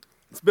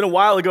been a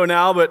while ago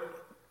now, but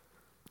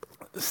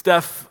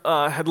Steph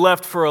had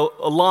left for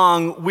a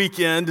long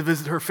weekend to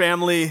visit her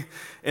family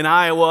in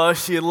Iowa.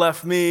 She had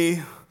left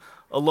me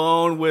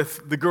alone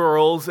with the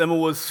girls. Emma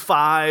was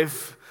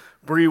 5,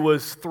 Bree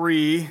was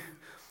 3,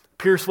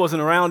 Pierce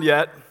wasn't around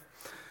yet.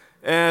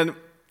 And,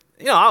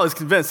 I was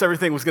convinced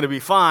everything was going to be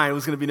fine. It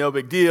was going to be no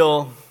big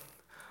deal.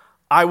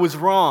 I was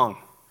wrong.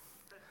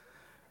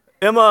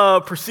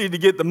 Emma proceeded to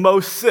get the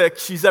most sick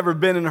she's ever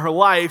been in her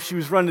life. She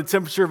was running a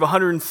temperature of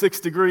 106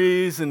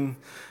 degrees, and,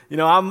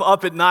 I'm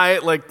up at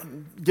night, like,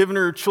 giving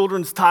her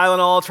children's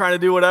Tylenol, trying to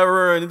do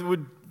whatever, and it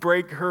would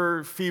break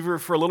her fever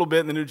for a little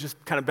bit, and then it would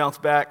just kind of bounce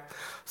back.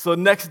 So the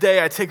next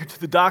day, I take her to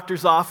the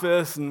doctor's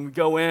office, and we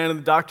go in, and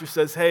the doctor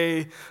says,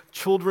 hey,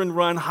 children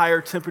run higher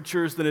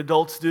temperatures than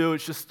adults do.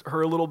 It's just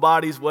her little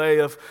body's way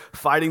of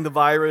fighting the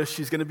virus.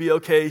 She's going to be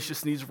okay. She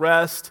just needs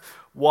rest,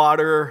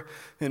 water,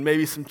 and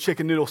maybe some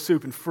chicken noodle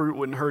soup and fruit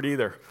wouldn't hurt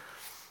either.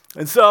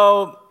 And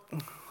so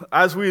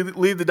as we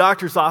leave the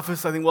doctor's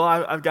office, I think, well,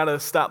 I've got to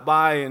stop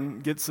by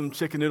and get some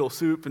chicken noodle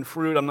soup and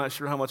fruit. I'm not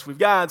sure how much we've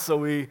got. So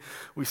we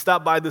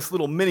stop by this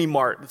little mini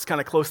mart that's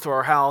kind of close to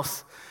our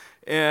house.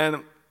 And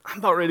I'm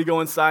about ready to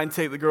go inside and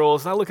take the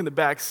girls. And I look in the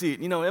back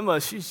seat.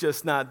 Emma, she's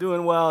just not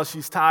doing well.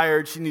 She's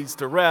tired. She needs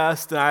to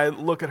rest. And I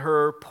look at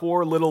her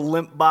poor little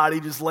limp body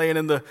just laying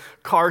in the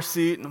car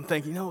seat. And I'm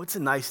thinking, it's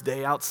a nice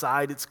day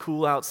outside. It's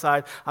cool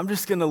outside. I'm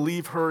just going to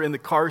leave her in the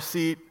car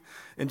seat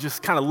and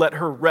just kind of let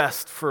her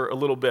rest for a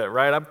little bit,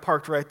 right? I'm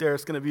parked right there.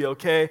 It's going to be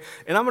okay.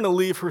 And I'm going to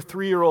leave her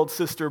 3-year-old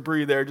sister,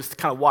 Bree, there just to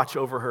kind of watch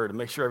over her to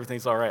make sure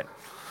everything's all right.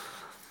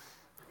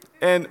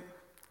 And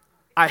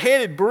I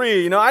handed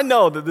Bree, I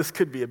know that this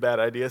could be a bad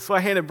idea, so I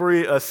handed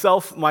Bree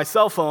my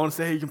cell phone and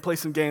said, hey, you can play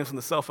some games on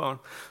the cell phone.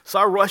 So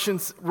I rush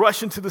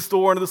into the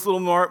store, into this little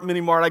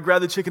mini mart. I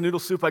grab the chicken noodle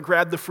soup. I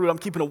grab the fruit. I'm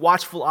keeping a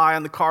watchful eye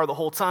on the car the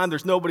whole time.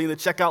 There's nobody in the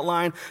checkout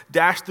line.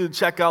 Dash through the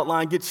checkout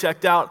line, get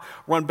checked out,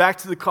 run back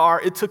to the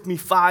car. It took me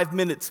 5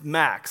 minutes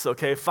max,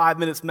 okay? 5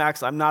 minutes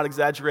max. I'm not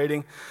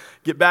exaggerating.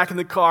 Get back in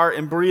the car,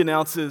 and Bree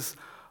announces,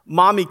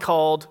 Mommy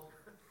called.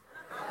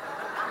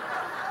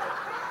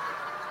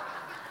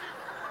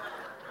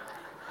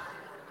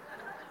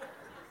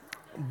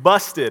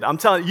 Busted. I'm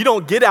telling you, you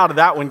don't get out of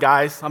that one,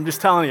 guys. I'm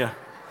just telling you.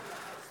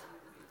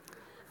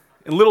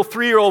 And little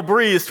 3-year-old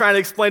Bree is trying to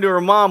explain to her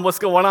mom what's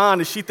going on,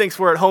 and she thinks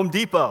we're at Home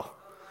Depot.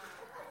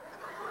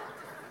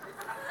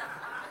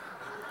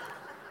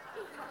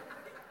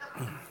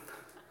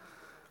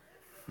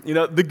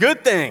 The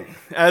good thing,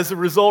 as a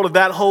result of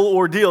that whole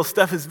ordeal,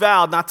 Steph has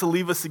vowed not to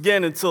leave us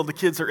again until the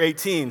kids are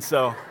 18,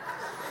 so.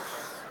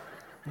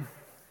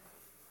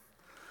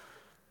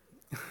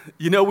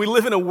 We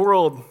live in a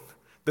world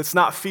that's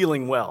not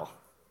feeling well.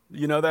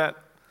 You know that?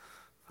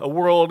 A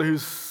world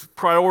whose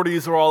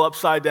priorities are all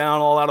upside down,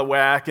 all out of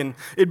whack, and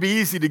it'd be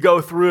easy to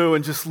go through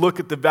and just look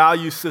at the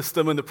value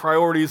system and the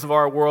priorities of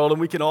our world, and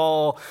we can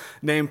all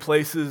name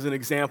places and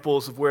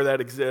examples of where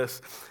that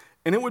exists.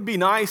 And it would be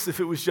nice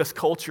if it was just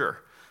culture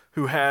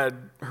who had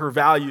her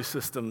value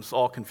systems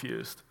all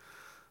confused.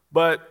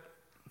 But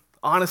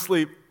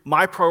honestly,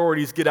 my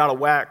priorities get out of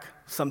whack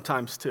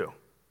sometimes too.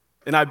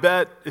 And I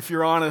bet, if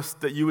you're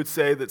honest, that you would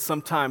say that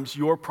sometimes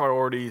your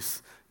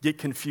priorities get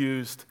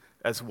confused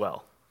as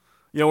well.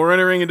 We're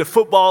entering into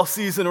football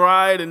season,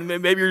 right? And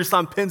maybe you're just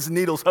on pins and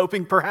needles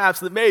hoping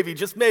perhaps that maybe,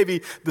 just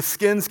maybe, the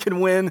Skins can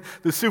win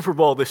the Super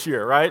Bowl this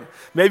year, right?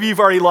 Maybe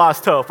you've already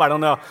lost hope. I don't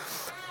know.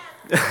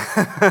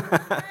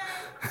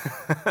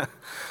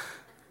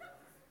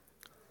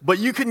 But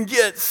you can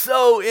get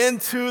so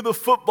into the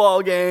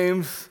football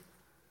games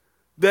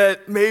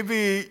that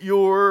maybe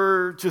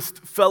your just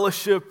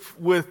fellowship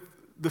with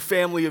the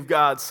family of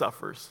God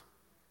suffers.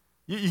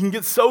 You can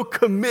get so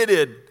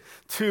committed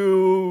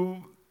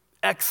to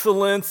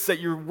excellence at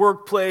your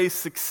workplace,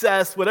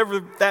 success, whatever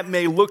that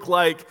may look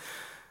like,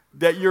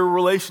 that your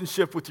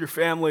relationship with your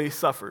family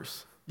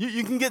suffers.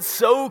 You can get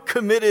so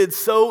committed,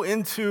 so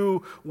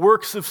into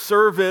works of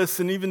service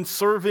and even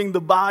serving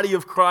the body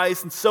of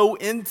Christ and so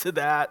into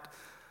that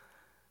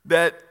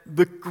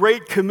the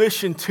Great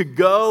Commission to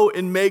go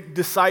and make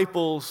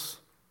disciples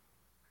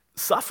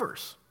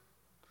suffers.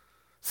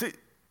 See,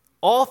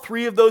 all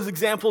 3 of those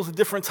examples at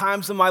different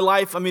times in my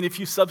life, if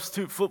you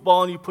substitute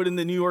football and you put in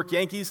the New York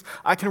Yankees,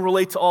 I can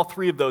relate to all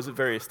 3 of those at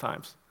various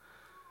times.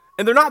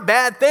 And they're not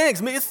bad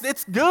things.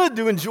 It's good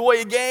to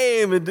enjoy a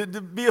game and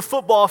to be a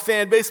football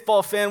fan,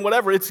 baseball fan,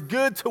 whatever. It's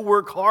good to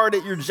work hard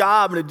at your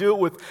job and to do it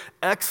with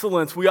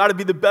excellence. We ought to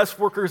be the best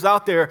workers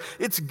out there.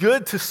 It's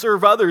good to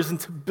serve others and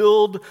to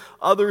build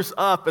others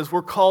up as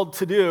we're called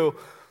to do.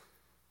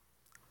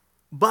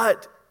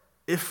 But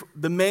if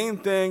the main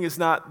thing is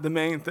not the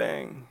main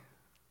thing,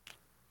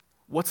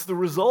 what's the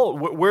result?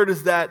 Where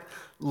does that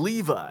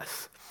leave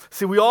us?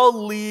 See, we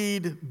all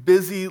lead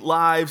busy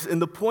lives, and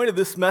the point of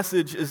this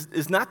message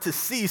is not to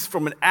cease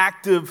from an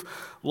active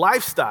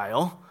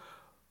lifestyle,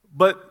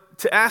 but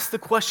to ask the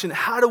question,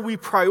 how do we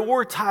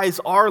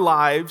prioritize our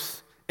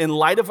lives in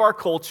light of our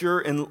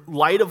culture, in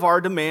light of our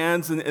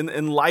demands, and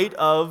in light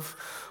of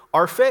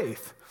our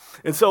faith?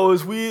 And so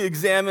as we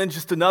examine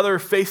just another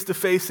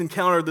face-to-face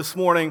encounter this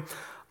morning,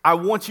 I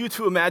want you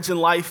to imagine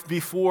life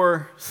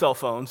before cell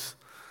phones,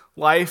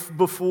 life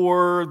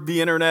before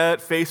the internet,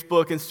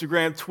 Facebook,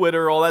 Instagram,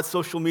 Twitter, all that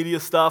social media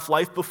stuff,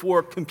 life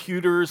before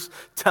computers,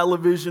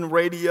 television,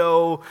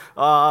 radio,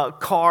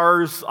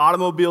 cars,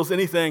 automobiles,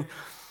 anything.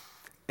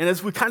 And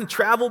as we kind of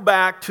travel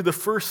back to the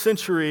first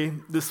century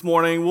this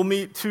morning, we'll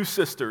meet two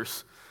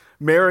sisters,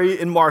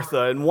 Mary and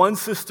Martha. And one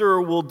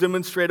sister will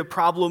demonstrate a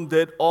problem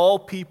that all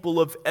people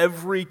of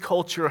every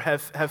culture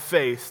have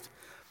faced.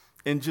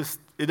 And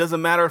it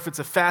doesn't matter if it's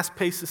a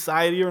fast-paced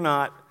society or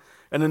not.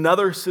 And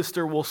another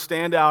sister will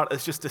stand out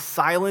as just a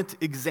silent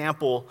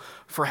example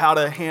for how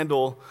to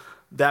handle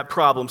that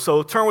problem.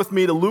 So turn with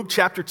me to Luke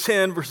chapter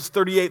 10, verses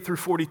 38 through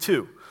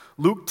 42.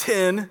 Luke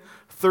 10,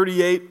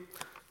 38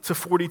 to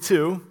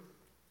 42.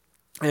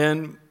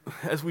 And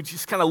as we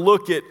just kind of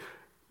look at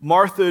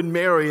Martha and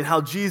Mary and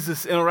how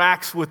Jesus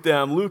interacts with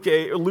them, Luke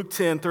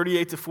 10,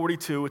 38 to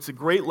 42, it's a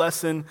great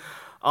lesson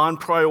on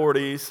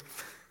priorities.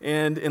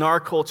 And in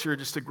our culture,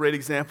 just a great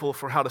example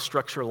for how to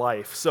structure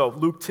life. So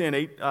Luke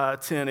 10,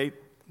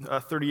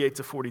 38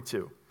 to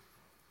 42.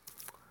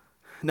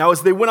 Now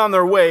as they went on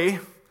their way,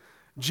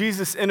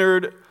 Jesus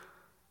entered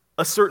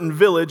a certain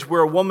village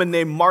where a woman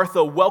named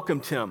Martha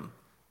welcomed him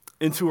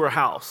into her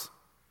house.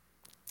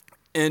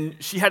 And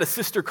she had a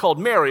sister called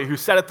Mary who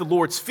sat at the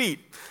Lord's feet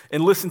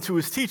and listened to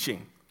his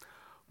teaching.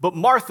 But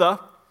Martha,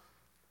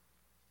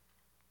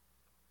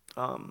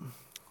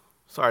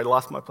 Sorry, I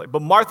lost my place.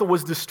 But Martha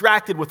was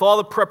distracted with all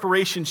the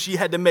preparation she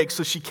had to make,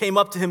 so she came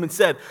up to him and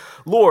said,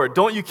 "Lord,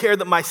 don't you care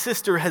that my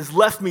sister has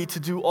left me to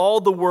do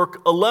all the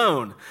work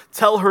alone?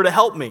 Tell her to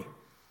help me."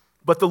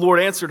 But the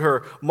Lord answered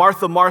her,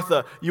 "Martha,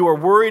 Martha, you are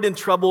worried and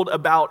troubled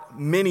about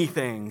many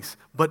things,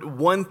 but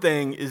one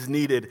thing is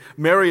needed.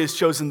 Mary has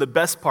chosen the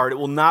best part. It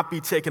will not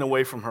be taken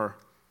away from her."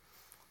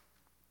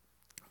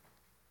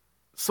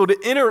 So to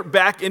enter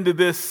back into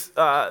this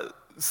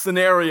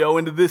scenario,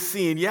 into this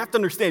scene, you have to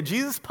understand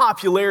Jesus'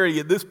 popularity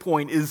at this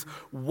point is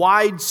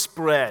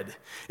widespread.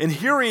 And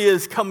here he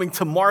is coming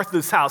to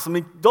Martha's house. I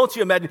mean, don't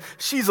you imagine?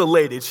 She's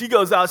elated. She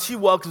goes out, she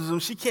welcomes him,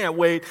 she can't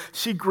wait.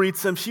 She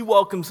greets him, she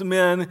welcomes him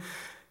in.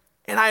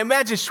 And I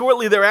imagine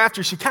shortly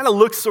thereafter, she kind of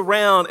looks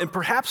around and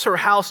perhaps her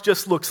house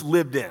just looks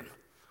lived in.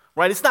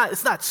 Right? It's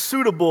not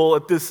suitable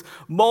at this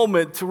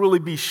moment to really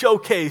be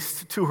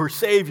showcased to her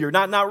Savior,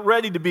 not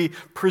ready to be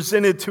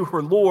presented to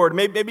her Lord.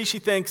 Maybe she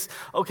thinks,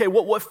 okay,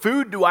 what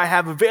food do I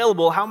have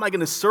available? How am I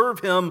going to serve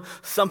him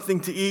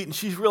something to eat? And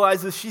she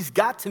realizes she's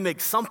got to make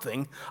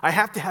something. I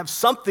have to have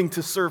something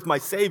to serve my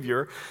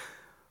Savior.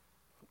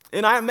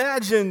 And I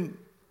imagine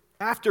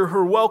after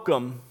her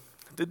welcome,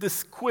 that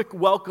this quick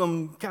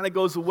welcome kind of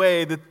goes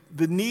away, that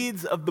the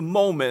needs of the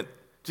moment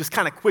just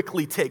kind of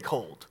quickly take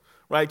hold.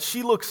 Right?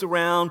 She looks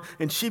around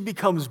and she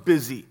becomes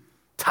busy,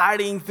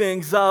 tidying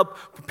things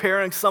up,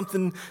 preparing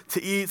something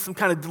to eat, some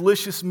kind of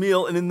delicious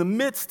meal. And in the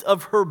midst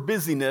of her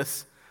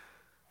busyness,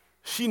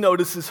 she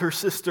notices her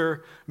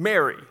sister,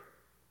 Mary.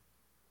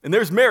 And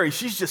there's Mary.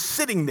 She's just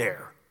sitting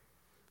there.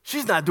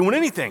 She's not doing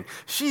anything.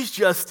 She's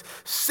just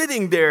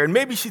sitting there. And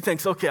maybe she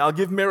thinks, okay, I'll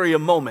give Mary a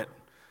moment.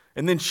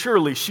 And then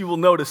surely she will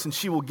notice and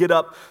she will get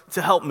up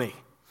to help me.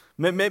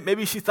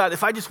 Maybe she thought,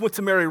 if I just went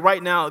to Mary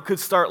right now, it could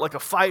start like a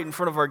fight in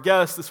front of our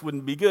guests. This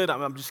wouldn't be good.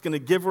 I'm just going to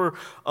give her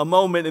a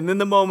moment. And then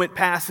the moment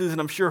passes,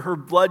 and I'm sure her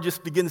blood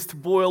just begins to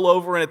boil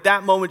over. And at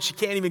that moment, she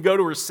can't even go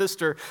to her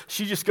sister.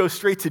 She just goes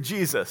straight to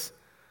Jesus.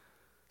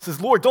 Says,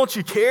 "Lord, don't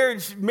you care?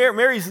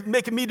 Mary's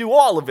making me do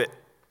all of it.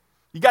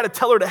 You got to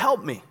tell her to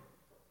help me."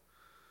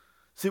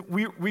 See,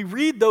 we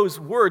read those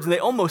words, and they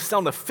almost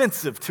sound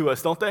offensive to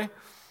us, don't they?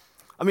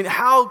 I mean,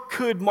 how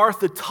could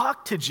Martha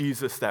talk to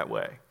Jesus that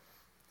way?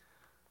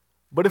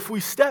 But if we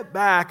step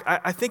back,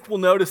 I think we'll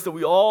notice that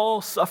we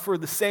all suffer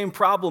the same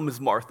problem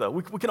as Martha.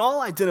 We can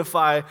all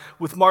identify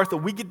with Martha.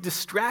 We get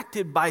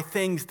distracted by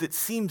things that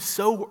seem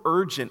so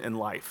urgent in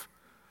life.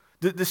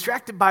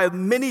 Distracted by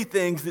many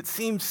things that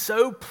seem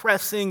so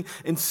pressing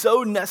and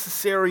so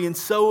necessary and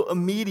so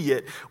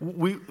immediate.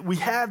 We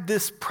have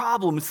this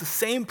problem. It's the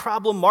same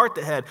problem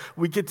Martha had.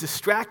 We get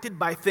distracted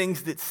by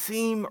things that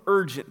seem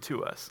urgent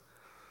to us.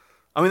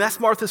 I mean,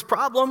 that's Martha's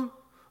problem.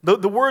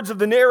 The words of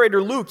the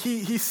narrator, Luke,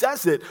 he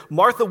says it.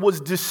 Martha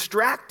was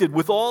distracted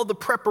with all the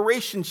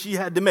preparation she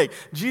had to make.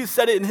 Jesus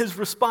said it in his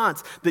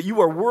response, that you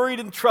are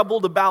worried and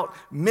troubled about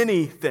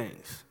many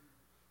things.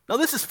 Now,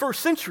 this is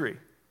first century.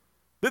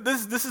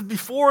 This is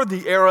before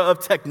the era of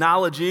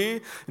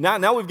technology.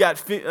 Now we've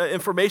got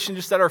information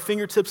just at our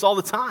fingertips all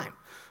the time.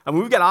 I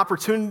mean, we've got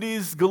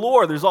opportunities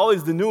galore. There's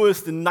always the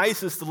newest and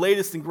nicest, the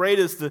latest and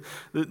greatest, the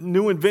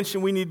new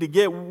invention we need to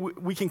get.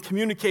 We can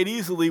communicate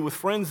easily with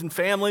friends and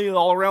family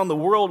all around the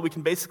world. We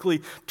can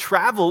basically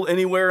travel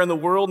anywhere in the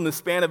world in the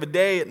span of a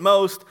day at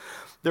most.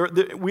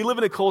 We live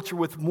in a culture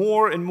with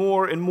more and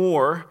more and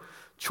more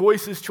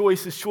choices.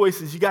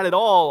 You got it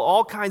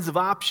all kinds of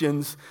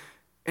options.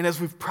 And as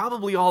we've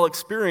probably all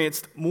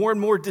experienced, more and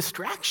more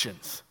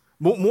distractions.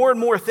 More and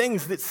more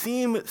things that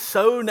seem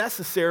so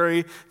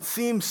necessary,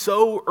 seem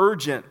so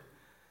urgent.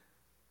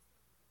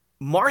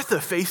 Martha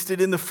faced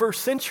it in the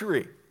first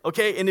century.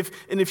 okay? And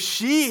if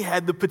she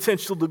had the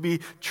potential to be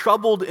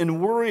troubled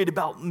and worried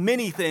about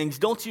many things,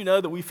 don't you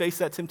know that we face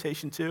that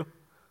temptation too?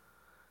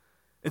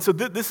 And so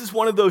this is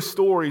one of those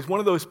stories, one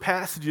of those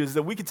passages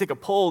that we could take a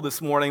poll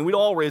this morning. We'd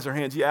all raise our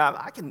hands. Yeah,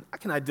 I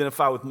can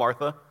identify with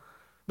Martha.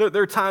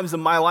 There are times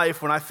in my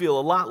life when I feel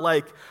a lot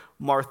like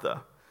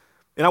Martha.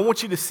 And I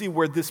want you to see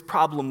where this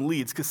problem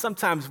leads, because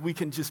sometimes we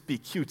can just be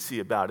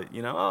cutesy about it.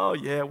 You know, oh,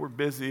 yeah, we're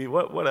busy,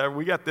 whatever,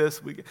 we got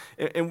this.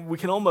 And we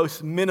can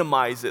almost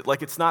minimize it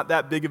like it's not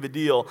that big of a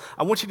deal.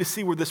 I want you to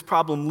see where this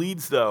problem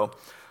leads, though.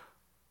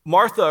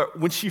 Martha,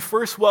 when she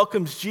first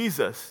welcomes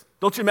Jesus,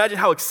 don't you imagine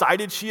how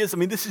excited she is? I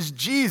mean, this is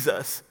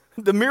Jesus,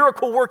 the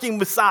miracle-working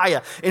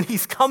Messiah, and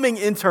he's coming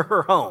into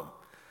her home.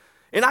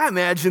 And I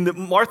imagine that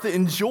Martha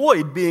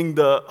enjoyed being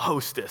the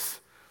hostess.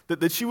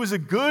 That she was a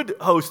good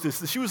hostess,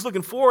 that she was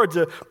looking forward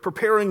to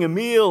preparing a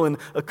meal and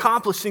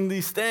accomplishing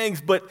these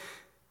things. But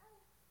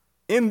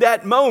in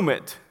that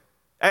moment,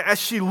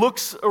 as she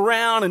looks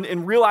around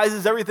and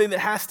realizes everything that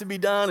has to be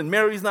done and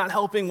Mary's not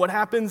helping, what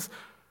happens?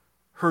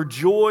 Her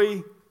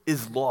joy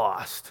is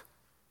lost.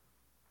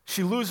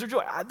 She loses her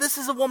joy. This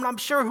is a woman, I'm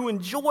sure, who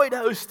enjoyed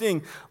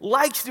hosting,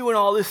 likes doing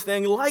all this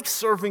thing, likes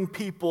serving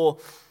people.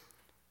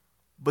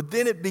 But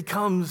then it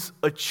becomes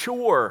a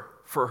chore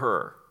for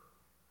her.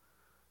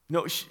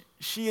 No,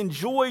 she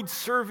enjoyed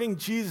serving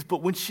Jesus,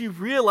 but when she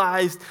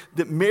realized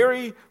that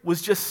Mary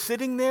was just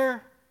sitting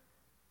there,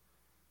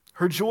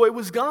 her joy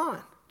was gone.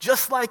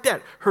 Just like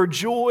that, her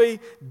joy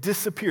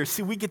disappears.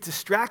 See, we get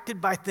distracted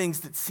by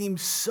things that seem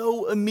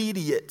so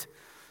immediate,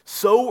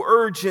 so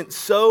urgent,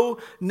 so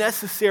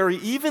necessary,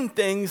 even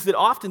things that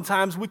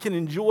oftentimes we can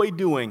enjoy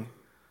doing.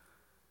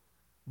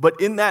 But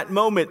in that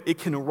moment, it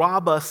can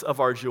rob us of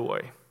our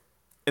joy.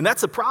 And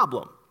that's a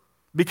problem.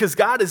 Because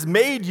God has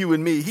made you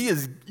and me. He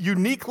has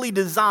uniquely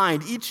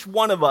designed each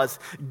one of us,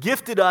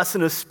 gifted us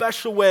in a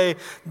special way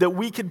that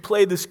we can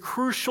play this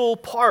crucial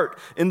part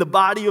in the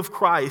body of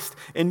Christ.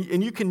 And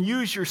you can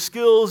use your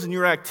skills and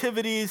your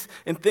activities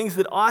and things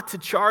that ought to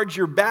charge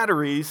your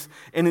batteries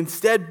and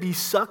instead be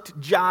sucked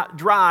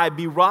dry,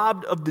 be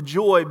robbed of the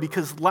joy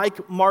because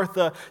like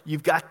Martha,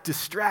 you've got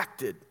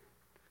distracted.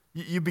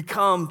 You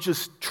become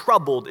just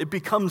troubled. It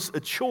becomes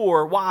a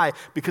chore. Why?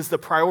 Because the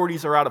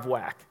priorities are out of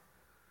whack.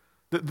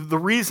 The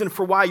reason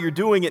for why you're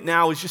doing it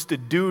now is just a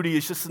duty,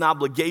 it's just an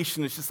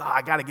obligation, it's just,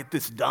 I got to get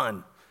this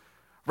done.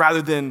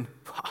 Rather than,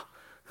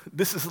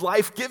 this is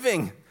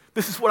life-giving.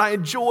 This is what I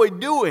enjoy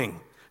doing.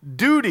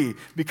 Duty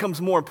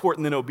becomes more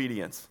important than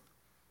obedience.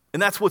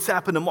 And that's what's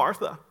happened to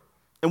Martha.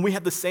 And we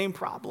have the same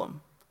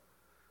problem.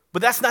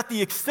 But that's not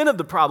the extent of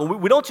the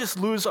problem. We don't just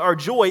lose our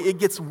joy, it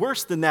gets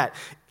worse than that.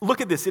 Look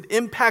at this, it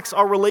impacts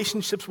our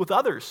relationships with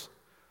others.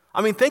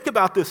 I mean, think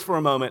about this for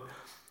a moment.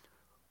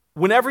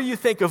 Whenever you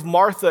think of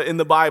Martha in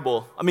the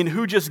Bible, I mean,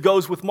 who just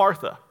goes with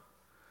Martha?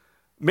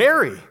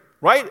 Mary,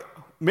 right?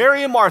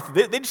 Mary and Martha,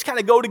 they just kind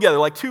of go together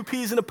like two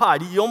peas in a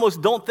pod. You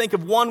almost don't think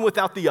of one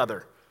without the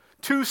other.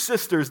 Two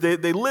sisters, they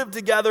live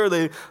together,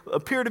 they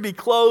appear to be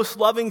close,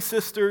 loving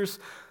sisters.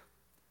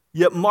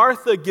 Yet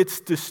Martha gets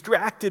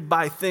distracted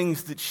by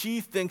things that she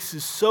thinks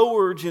is so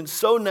urgent,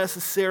 so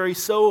necessary,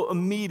 so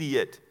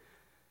immediate.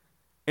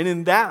 And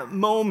in that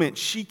moment,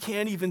 she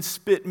can't even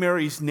spit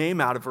Mary's name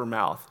out of her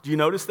mouth. Do you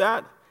notice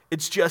that?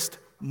 It's just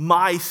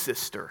my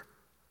sister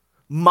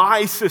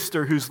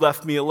who's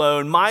left me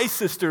alone, my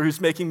sister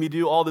who's making me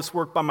do all this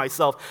work by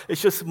myself.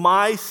 It's just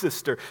my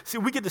sister. See,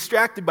 we get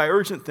distracted by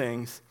urgent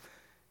things,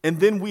 and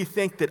then we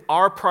think that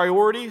our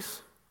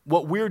priorities,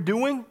 what we're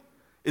doing,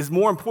 is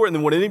more important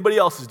than what anybody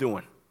else is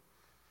doing.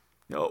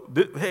 You know,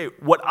 hey,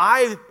 what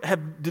I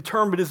have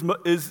determined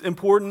is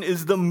important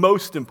is the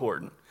most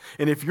important.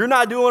 And if you're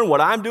not doing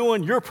what I'm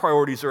doing, your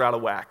priorities are out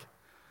of whack.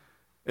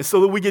 And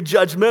so that we get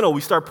judgmental, we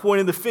start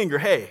pointing the finger.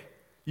 Hey,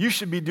 you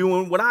should be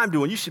doing what I'm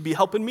doing. You should be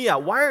helping me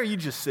out. Why are you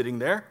just sitting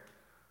there?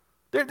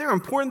 There are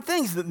important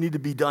things that need to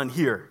be done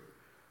here.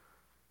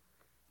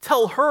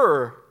 Tell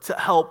her to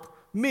help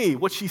me.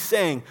 What she's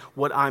saying,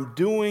 what I'm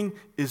doing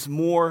is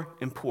more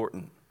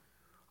important.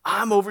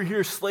 I'm over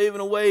here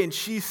slaving away and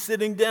she's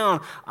sitting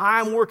down.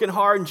 I'm working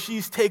hard and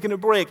she's taking a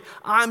break.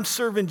 I'm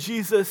serving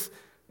Jesus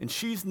and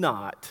she's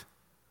not.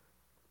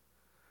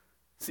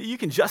 See, you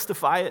can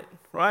justify it,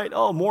 right?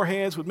 Oh, more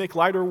hands would make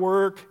lighter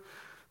work.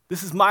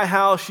 This is my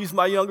house. She's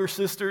my younger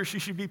sister. She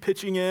should be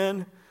pitching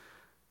in.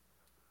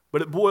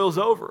 But it boils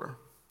over.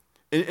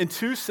 And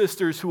two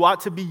sisters who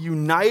ought to be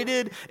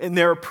united in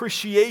their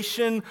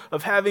appreciation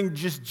of having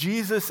just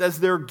Jesus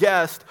as their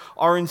guest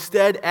are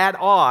instead at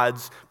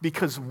odds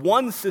because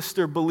one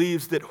sister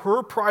believes that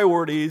her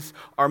priorities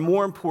are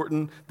more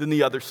important than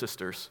the other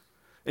sisters.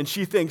 And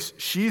she thinks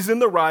she's in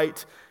the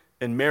right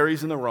and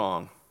Mary's in the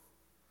wrong.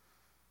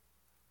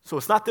 So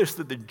it's not just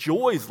that the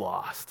joy's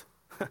lost.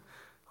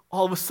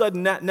 All of a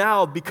sudden,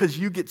 now, because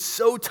you get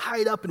so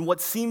tied up in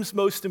what seems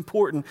most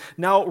important,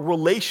 now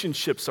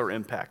relationships are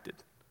impacted.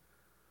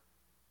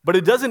 But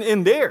it doesn't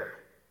end there.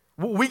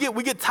 We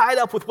get tied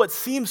up with what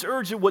seems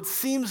urgent, what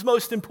seems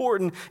most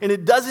important, and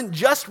it doesn't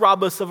just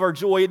rob us of our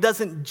joy. It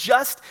doesn't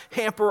just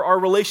hamper our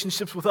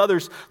relationships with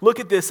others. Look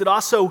at this. It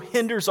also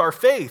hinders our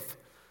faith.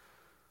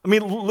 I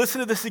mean, listen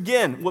to this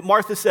again. What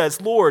Martha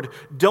says, Lord,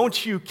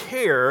 don't you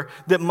care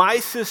that my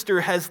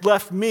sister has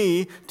left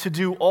me to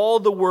do all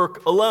the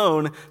work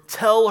alone?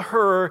 Tell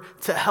her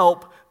to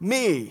help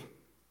me.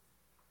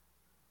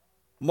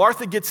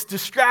 Martha gets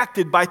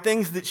distracted by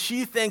things that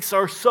she thinks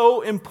are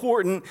so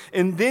important,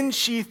 and then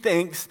she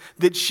thinks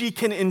that she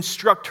can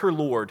instruct her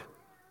Lord.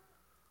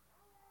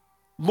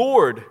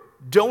 Lord,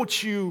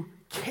 don't you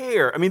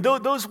care? I mean,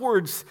 those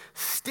words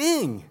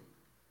sting.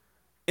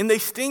 And they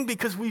sting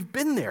because we've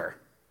been there.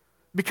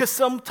 Because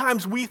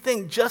sometimes we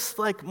think just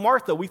like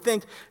Martha. We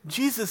think,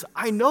 Jesus,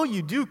 I know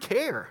you do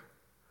care.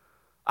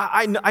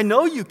 I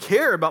know you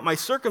care about my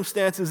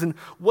circumstances and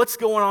what's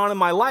going on in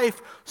my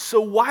life,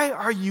 so why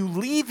are you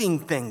leaving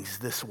things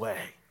this way?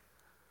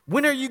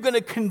 When are you going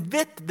to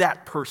convict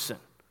that person?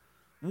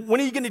 When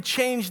are you going to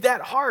change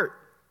that heart?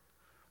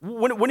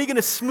 When are you going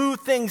to smooth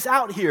things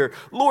out here?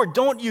 Lord,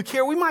 don't you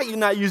care? We might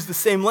not use the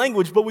same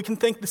language, but we can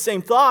think the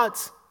same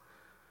thoughts.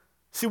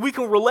 See, we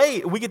can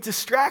relate, we get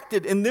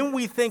distracted, and then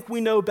we think we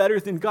know better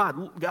than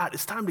God. God,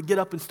 it's time to get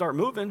up and start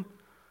moving.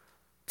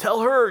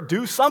 Tell her,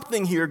 do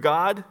something here,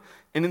 God.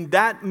 And in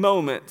that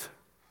moment,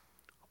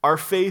 our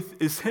faith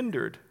is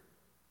hindered.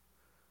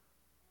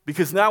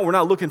 Because now we're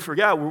not looking for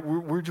God.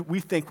 We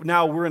think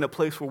now we're in a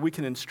place where we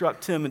can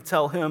instruct him and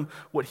tell him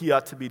what he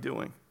ought to be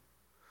doing.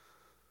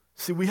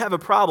 See, we have a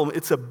problem.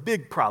 It's a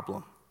big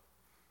problem.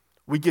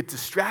 We get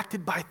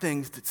distracted by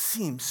things that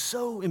seem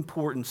so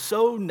important,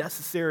 so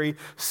necessary,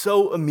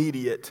 so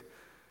immediate.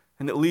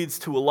 And it leads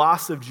to a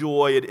loss of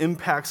joy. It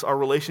impacts our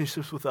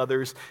relationships with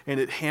others, and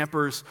it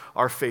hampers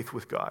our faith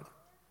with God.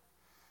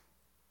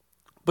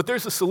 But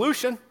there's a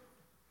solution.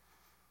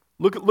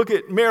 Look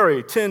at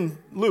Mary,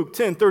 Luke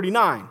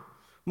 10:39.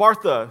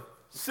 Martha,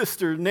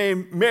 sister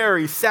named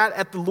Mary, sat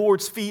at the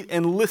Lord's feet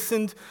and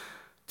listened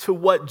to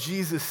what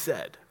Jesus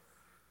said.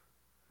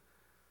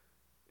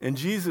 And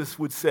Jesus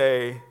would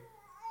say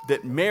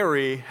that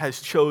Mary has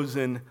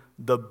chosen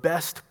the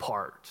best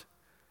part,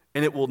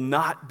 and it will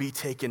not be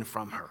taken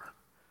from her.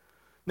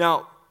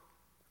 Now,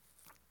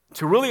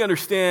 to really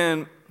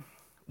understand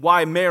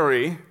why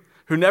Mary,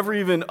 who never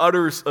even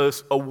utters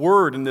a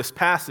word in this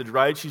passage,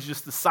 right? She's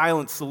just the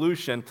silent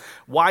solution.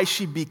 Why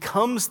she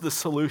becomes the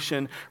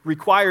solution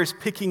requires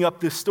picking up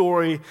this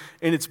story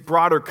in its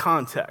broader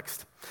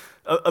context.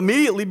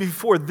 Immediately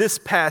before this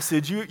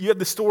passage, you have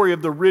the story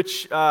of the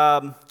rich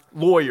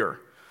lawyer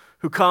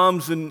who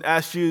comes and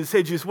asks Jesus,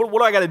 hey, Jesus, what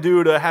do I got to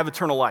do to have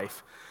eternal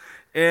life?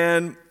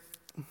 And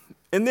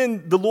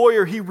then the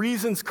lawyer, he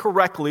reasons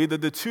correctly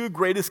that the two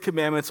greatest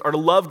commandments are to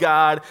love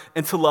God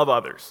and to love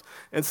others.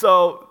 And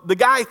so the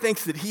guy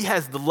thinks that he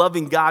has the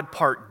loving God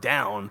part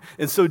down.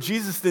 And so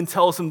Jesus then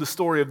tells him the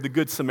story of the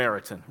Good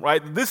Samaritan,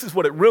 right? This is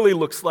what it really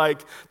looks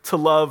like to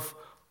love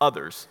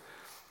others.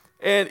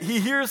 And he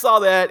hears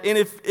all that. And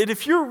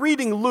if you're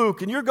reading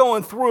Luke and you're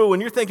going through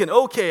and you're thinking,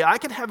 okay, I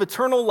can have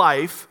eternal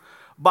life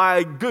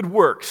by good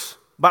works,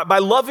 by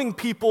loving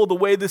people the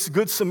way this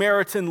Good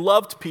Samaritan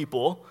loved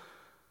people,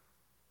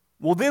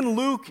 well, then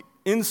Luke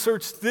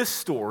inserts this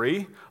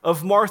story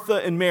of Martha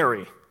and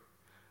Mary.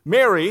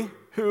 Mary,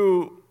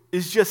 who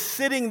is just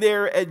sitting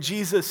there at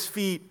Jesus'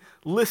 feet,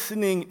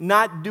 listening,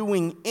 not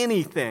doing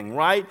anything,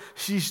 right?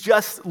 She's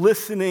just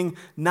listening,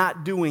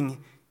 not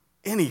doing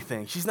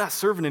anything. She's not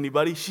serving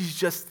anybody. She's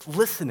just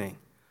listening.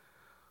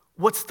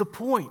 What's the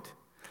point?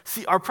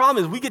 See, our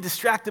problem is we get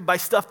distracted by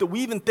stuff that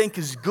we even think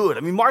is good. I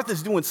mean,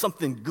 Martha's doing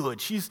something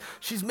good. She's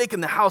making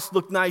the house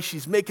look nice.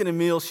 She's making a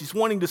meal. She's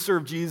wanting to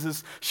serve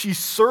Jesus. She's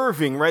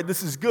serving, right?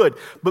 This is good.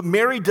 But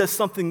Mary does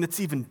something that's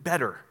even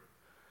better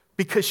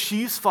because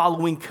she's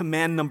following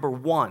command number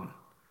 1.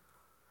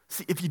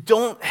 See, if you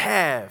don't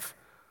have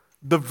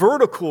the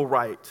vertical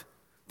right,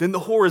 then the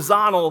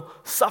horizontal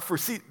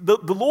suffers. See, the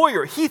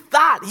lawyer, he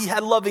thought he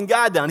had loving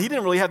God down. He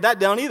didn't really have that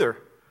down either.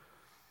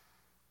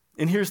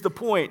 And here's the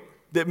point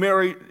that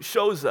Mary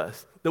shows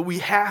us, that we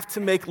have to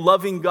make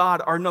loving God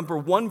our number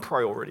 1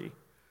 priority.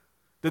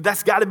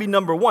 That's got to be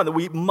number 1, that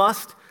we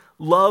must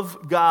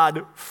love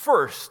God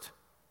first.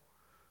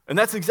 And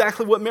that's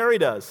exactly what Mary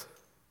does.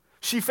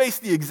 She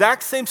faced the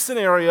exact same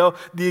scenario,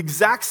 the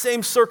exact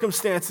same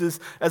circumstances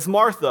as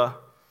Martha,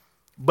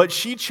 but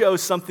she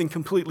chose something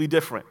completely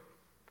different.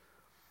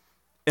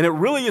 And it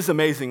really is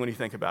amazing when you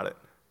think about it,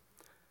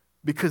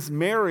 because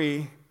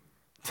Mary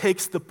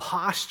takes the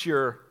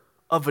posture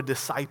of a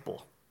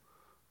disciple.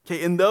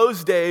 Okay, in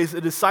those days,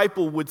 a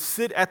disciple would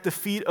sit at the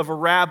feet of a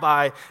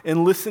rabbi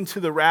and listen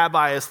to the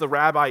rabbi as the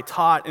rabbi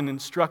taught and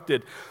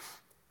instructed.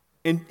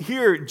 And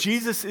here,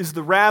 Jesus is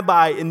the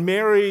rabbi and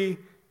Mary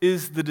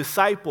is the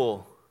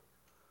disciple.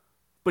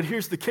 But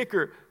here's the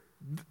kicker.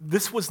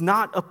 This was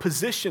not a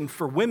position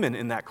for women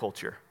in that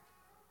culture.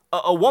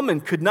 A woman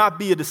could not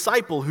be a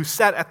disciple who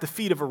sat at the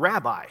feet of a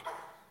rabbi.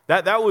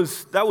 That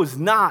was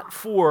not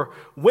for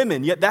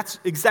women, yet that's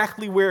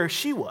exactly where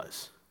she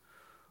was.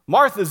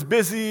 Martha's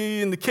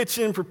busy in the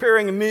kitchen,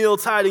 preparing a meal,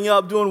 tidying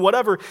up, doing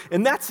whatever,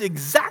 and that's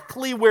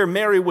exactly where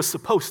Mary was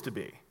supposed to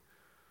be.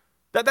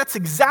 That's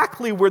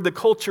exactly where the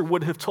culture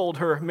would have told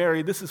her,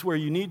 Mary, this is where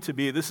you need to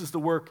be. This is the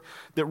work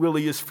that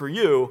really is for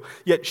you.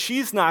 Yet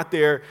she's not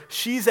there.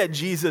 She's at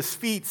Jesus'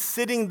 feet,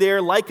 sitting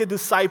there like a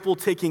disciple,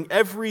 taking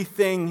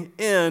everything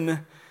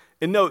in.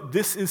 And note,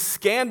 this is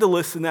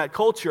scandalous in that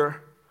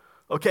culture,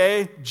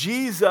 okay?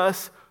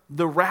 Jesus,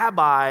 the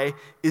rabbi,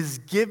 is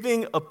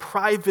giving a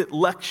private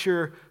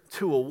lecture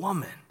to a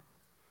woman,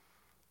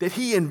 that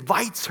he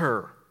invites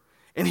her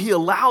and he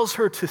allows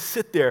her to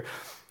sit there.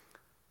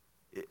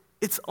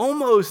 It's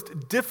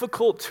almost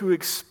difficult to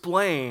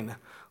explain,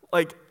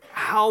 like,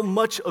 how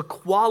much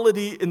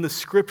equality in the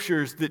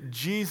scriptures that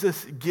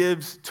Jesus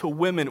gives to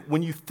women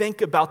when you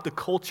think about the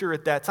culture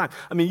at that time.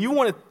 I mean, you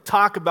want to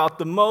talk about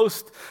the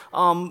most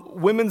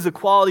women's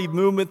equality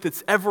movement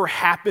that's ever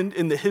happened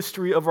in the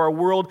history of our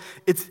world.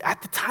 It's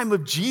at the time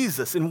of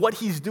Jesus and what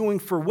he's doing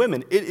for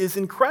women. It is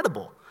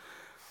incredible.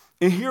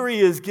 And here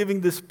he is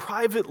giving this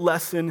private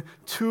lesson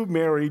to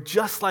Mary,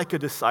 just like a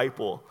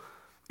disciple.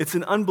 It's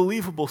an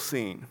unbelievable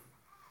scene.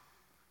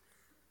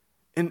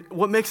 And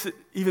what makes it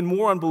even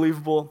more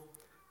unbelievable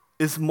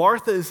is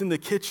Martha is in the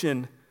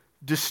kitchen,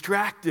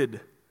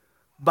 distracted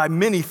by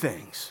many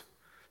things.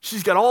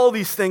 She's got all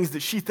these things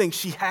that she thinks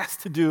she has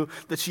to do,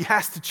 that she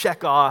has to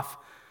check off.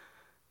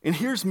 And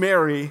here's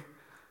Mary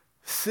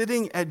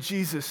sitting at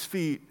Jesus'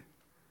 feet,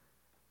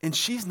 and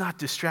she's not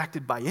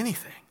distracted by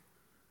anything.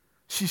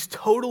 She's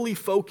totally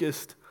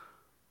focused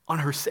on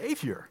her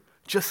Savior,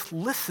 just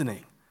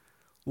listening,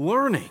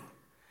 learning,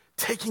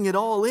 taking it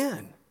all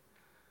in.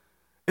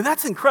 And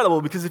that's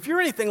incredible, because if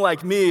you're anything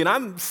like me and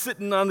I'm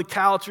sitting on the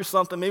couch or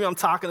something, maybe I'm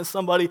talking to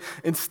somebody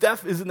and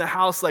Steph is in the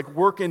house like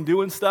working,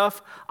 doing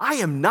stuff, I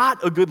am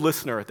not a good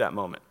listener at that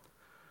moment,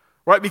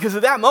 right? Because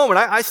at that moment,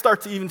 I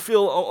start to even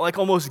feel like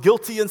almost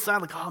guilty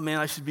inside, like, oh man,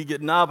 I should be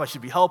getting up, I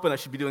should be helping, I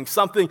should be doing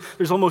something.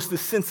 There's almost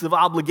this sense of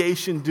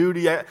obligation,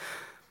 duty. And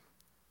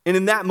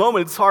in that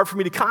moment, it's hard for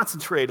me to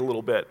concentrate a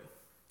little bit.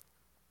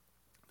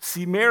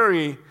 See,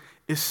 Mary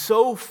is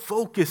so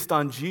focused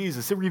on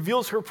Jesus. It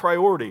reveals her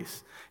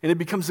priorities. And it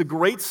becomes a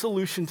great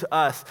solution to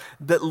us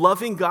that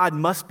loving God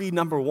must be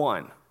number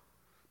one.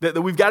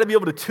 That we've got to be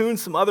able to tune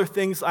some other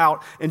things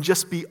out and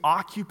just be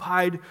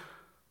occupied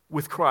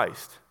with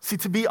Christ. See,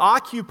 to be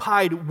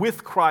occupied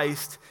with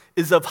Christ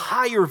is of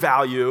higher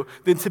value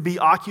than to be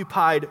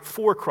occupied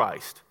for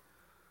Christ.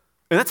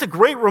 And that's a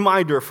great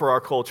reminder for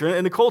our culture.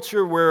 In a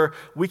culture where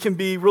we can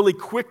be really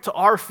quick to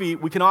our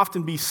feet, we can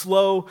often be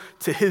slow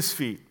to his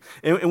feet.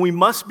 And we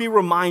must be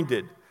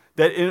reminded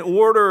that in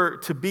order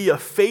to be a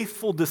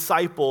faithful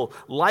disciple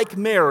like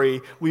Mary,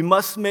 we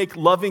must make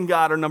loving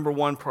God our number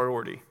one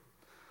priority.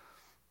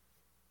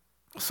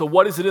 So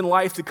what is it in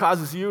life that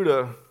causes you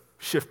to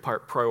shift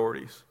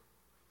priorities?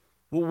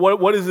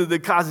 What is it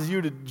that causes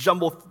you to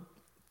jumble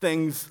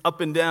things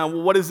up and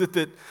down? What is it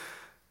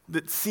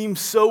that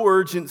seems so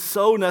urgent,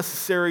 so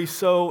necessary,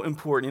 so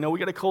important? You know, we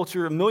got a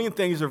culture, a million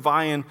things are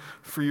vying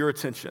for your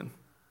attention.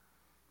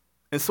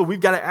 And so we've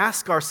got to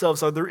ask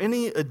ourselves, are there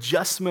any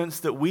adjustments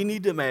that we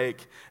need to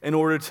make in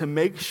order to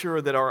make sure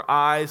that our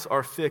eyes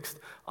are fixed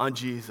on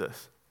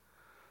Jesus?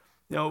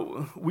 You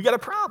know, we got a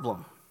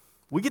problem.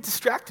 We get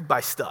distracted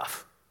by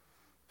stuff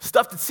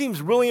that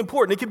seems really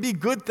important. It can be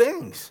good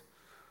things.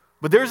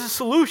 But there's a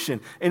solution,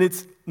 and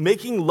it's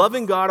making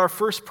loving God our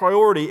first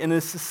priority. In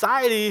a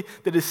society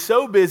that is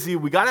so busy,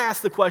 we got to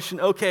ask the question,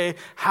 okay,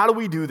 how do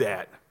we do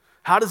that?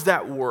 How does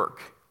that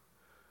work?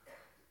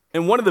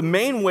 And one of the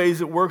main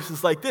ways it works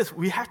is like this.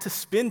 We have to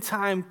spend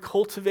time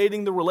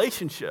cultivating the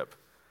relationship.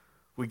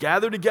 We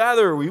gather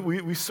together.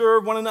 We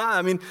serve one another.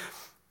 I mean,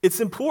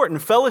 it's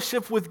important.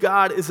 Fellowship with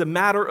God is a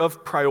matter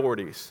of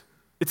priorities.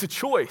 It's a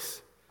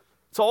choice.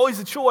 It's always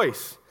a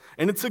choice.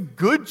 And it's a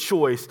good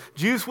choice.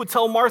 Jesus would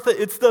tell Martha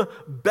it's the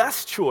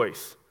best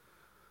choice.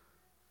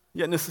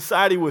 Yet in a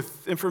society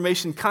with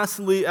information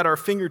constantly at our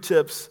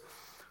fingertips,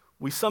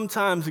 we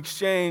sometimes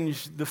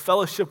exchange the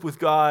fellowship with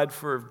God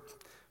for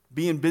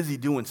being busy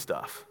doing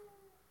stuff.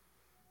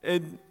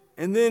 And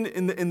then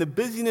in the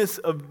busyness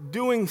of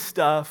doing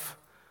stuff,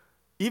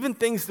 even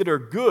things that are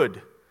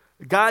good,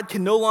 God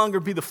can no longer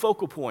be the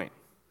focal point.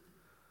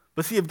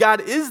 But see, if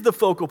God is the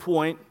focal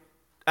point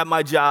at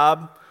my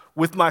job,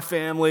 with my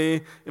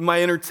family, in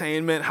my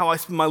entertainment, how I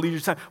spend my leisure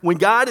time, when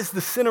God is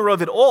the center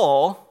of it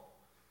all,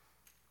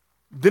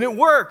 then it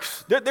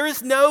works. There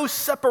is no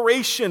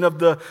separation of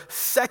the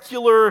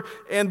secular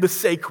and the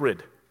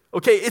sacred.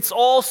 Okay, it's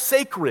all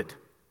sacred.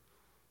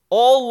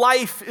 All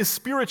life is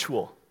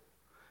spiritual.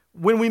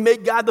 When we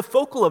make God the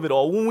focal of it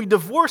all, when we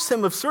divorce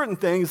him of certain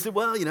things,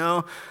 well, you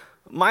know,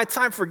 my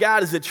time for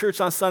God is at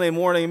church on Sunday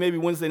morning, maybe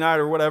Wednesday night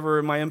or whatever,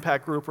 in my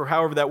impact group or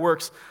however that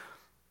works,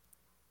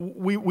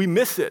 we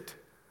miss it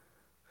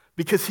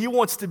because he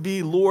wants to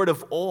be Lord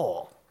of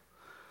all.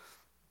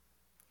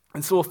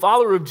 And so a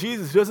follower of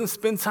Jesus doesn't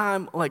spend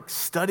time like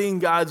studying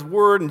God's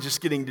word and just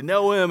getting to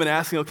know him and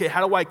asking, okay,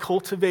 how do I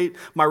cultivate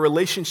my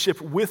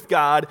relationship with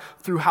God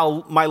through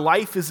how my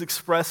life is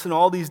expressed in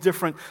all these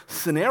different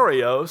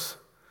scenarios?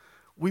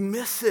 We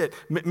miss it.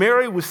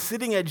 Mary was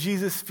sitting at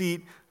Jesus'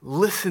 feet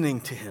listening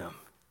to him.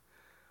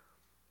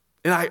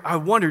 And I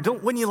wonder,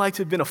 wouldn't you like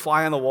to have been a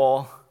fly on the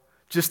wall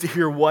just to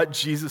hear what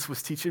Jesus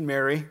was teaching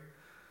Mary?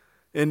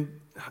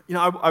 And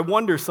I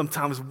wonder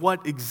sometimes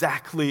what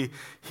exactly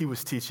he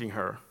was teaching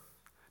her.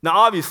 Now,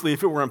 obviously,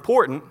 if it were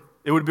important,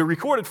 it would be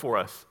recorded for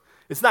us.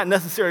 It's not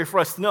necessary for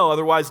us to know,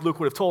 otherwise Luke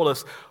would have told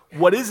us.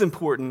 What is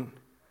important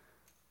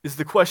is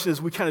the question as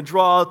we kind of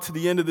draw to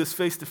the end of this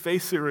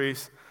face-to-face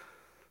series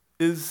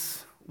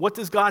is, what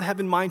does God have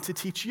in mind to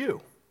teach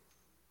you?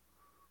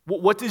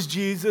 What does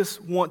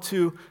Jesus want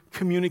to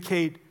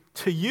communicate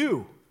to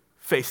you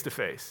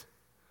face-to-face?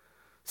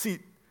 See,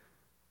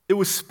 it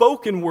was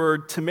spoken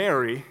word to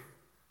Mary.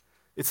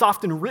 It's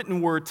often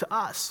written word to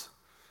us.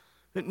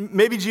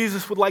 Maybe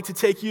Jesus would like to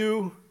take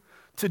you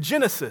to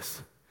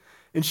Genesis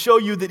and show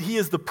you that he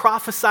is the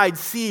prophesied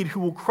seed who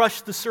will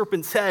crush the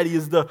serpent's head. He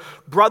is the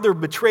brother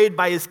betrayed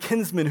by his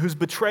kinsman whose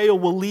betrayal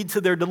will lead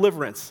to their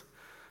deliverance.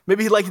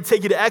 Maybe he'd like to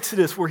take you to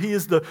Exodus where he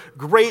is the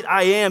great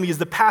I am. He is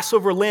the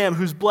Passover lamb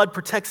whose blood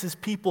protects his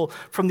people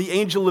from the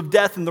angel of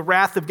death and the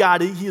wrath of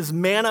God. He is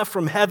manna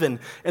from heaven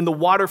and the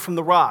water from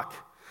the rock.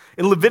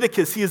 In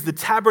Leviticus, he is the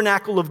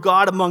tabernacle of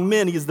God among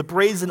men. He is the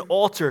brazen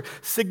altar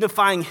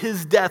signifying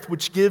his death,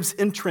 which gives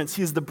entrance.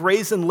 He is the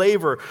brazen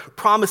laver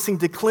promising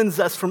to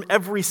cleanse us from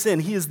every sin.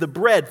 He is the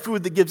bread,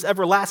 food that gives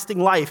everlasting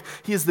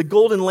life. He is the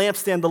golden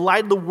lampstand, the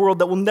light of the world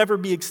that will never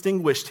be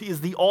extinguished. He is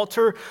the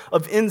altar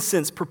of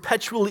incense,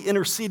 perpetually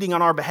interceding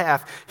on our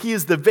behalf. He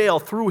is the veil.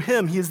 Through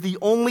him, he is the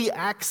only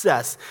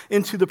access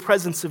into the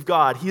presence of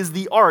God. He is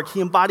the ark.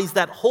 He embodies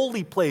that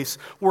holy place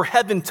where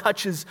heaven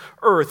touches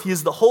earth. He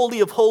is the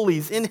holy of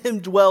holies. In him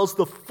dwells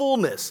the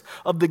fullness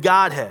of the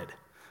Godhead.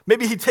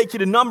 Maybe he'd take you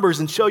to Numbers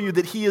and show you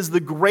that he is the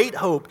great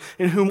hope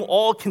in whom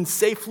all can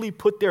safely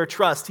put their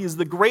trust. He is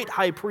the great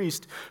high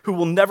priest who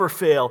will never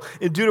fail.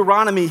 In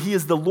Deuteronomy, he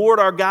is the Lord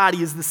our God.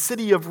 He is the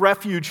city of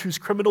refuge whose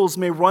criminals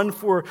may run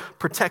for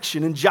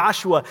protection. In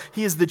Joshua,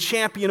 he is the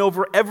champion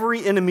over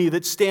every enemy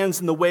that stands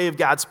in the way of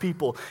God's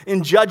people.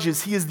 In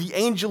Judges, he is the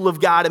angel of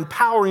God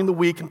empowering the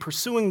weak and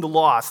pursuing the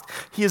lost.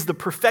 He is the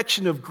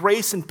perfection of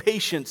grace and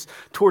patience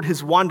toward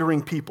his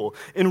wandering people.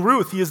 In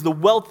Ruth, he is the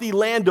wealthy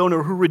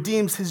landowner who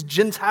redeems his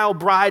Gentile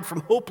bride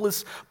from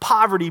hopeless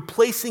poverty,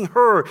 placing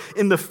her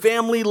in the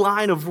family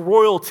line of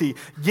royalty,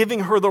 giving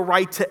her the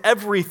right to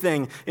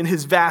everything in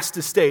his vast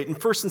estate. In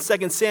 1 and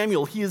 2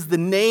 Samuel, he is the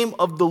name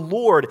of the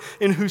Lord,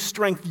 in whose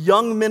strength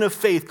young men of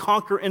faith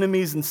conquer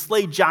enemies and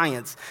slay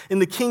giants. In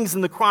the Kings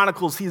and the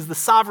Chronicles, he is the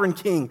sovereign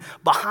king,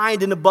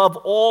 behind and above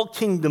all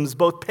kingdoms,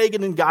 both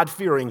pagan and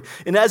God-fearing.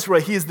 In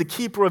Ezra, he is the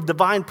keeper of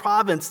divine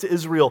providence to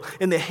Israel,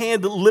 and the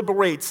hand that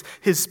liberates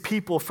his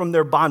people from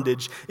their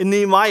bondage. In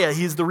Nehemiah,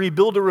 he is the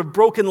rebuilder of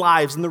broken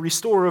lives and the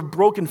restorer of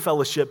broken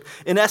fellowship.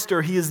 In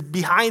Esther, he is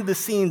behind the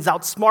scenes,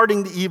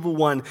 outsmarting the evil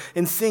one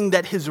and seeing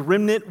that his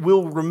remnant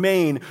will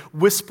remain,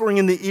 whispering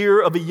in the ear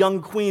of a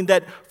young queen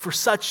that for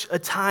such a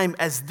time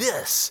as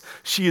this,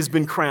 she has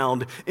been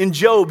crowned. In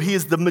Job, he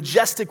is the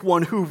majestic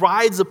one who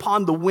rides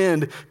upon the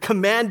wind,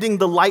 commanding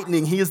the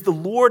lightning. He is the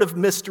Lord of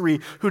mystery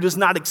who does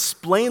not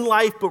explain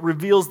life, but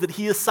reveals that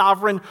he is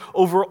sovereign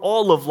over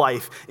all of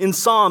life. In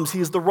Psalms,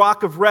 he is the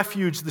rock of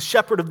refuge, the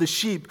shepherd of the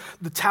sheep,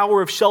 the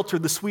tower of shelter,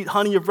 the sweet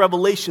honey of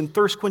revelation,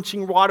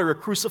 thirst-quenching water, a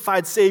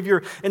crucified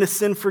Savior, and a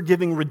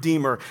sin-forgiving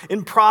Redeemer.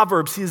 In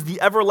Proverbs, he is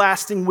the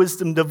everlasting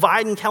wisdom,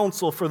 divine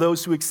counsel for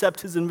those who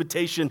accept his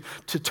invitation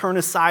to turn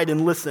aside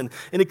and listen.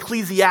 In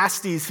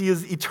Ecclesiastes, he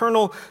is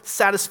eternal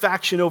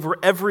satisfaction over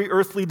every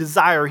earthly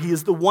desire. He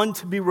is the one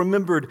to be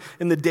remembered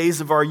in the days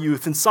of our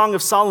youth. In Song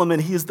of Solomon,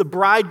 he is the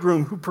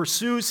bridegroom who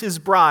pursues his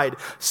bride,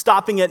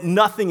 stopping at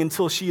nothing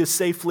until she is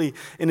safely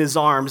in his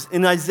arms.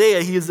 In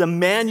Isaiah, he is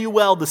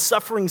Emmanuel, the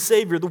suffering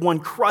Savior, the one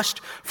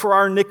crushed for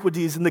our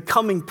iniquities, and the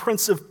coming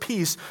Prince of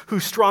Peace,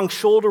 whose strong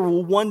shoulder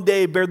will one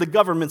day bear the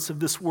governments of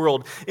this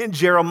world. In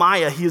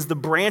Jeremiah, he is the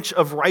branch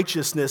of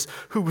righteousness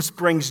who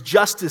brings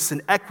justice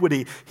and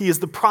equity. He is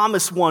the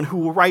promised one who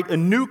will write a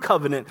new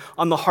covenant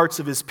on the hearts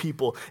of his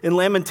people. In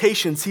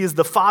Lamentations, he is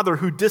the father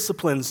who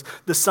disciplines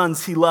the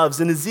sons he loves.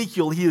 In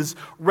Ezekiel, he is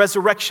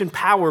resurrection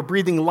power,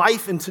 breathing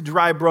life into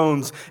dry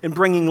bones and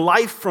bringing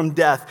life from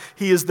death.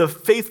 He is the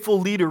faithful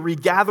leader,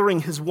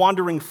 regathering his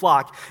wandering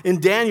flock. In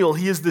Daniel,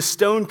 he is the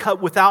stone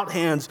cut without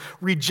hands,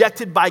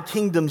 rejected by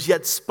kingdoms,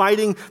 yet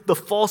smiting the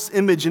false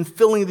image and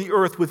filling the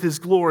earth with his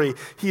glory.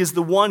 He is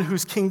the one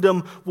whose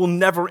kingdom will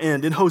never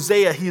end. In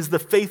Hosea, he is the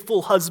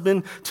faithful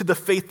husband to the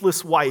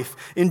faithless wife.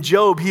 In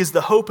Job, he is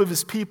the hope of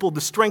his people,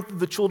 the strength of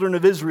the children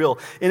of Israel.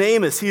 In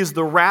Amos, he is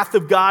the wrath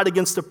of God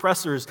against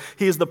oppressors.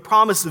 He is the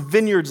promise of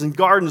vineyards and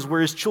gardens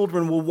where his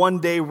children will one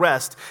day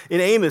rest.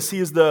 In Amos, he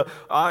is in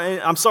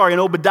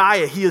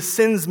Obadiah, he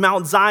ascends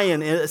Mount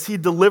Zion as he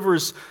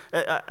delivers,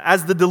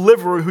 as the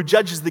deliverer who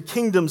judges the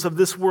kingdom kingdoms of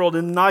this world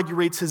and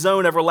inaugurates his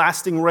own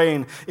everlasting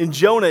reign. In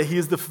Jonah, he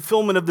is the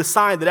fulfillment of the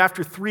sign that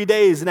after 3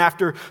 days and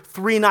after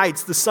 3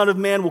 nights, the Son of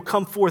Man will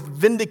come forth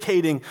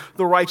vindicating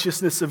the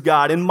righteousness of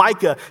God. In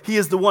Micah, he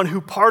is the one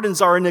who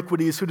pardons our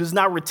iniquities, who does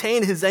not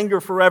retain his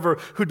anger forever,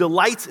 who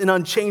delights in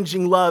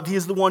unchanging love. He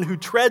is the one who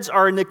treads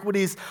our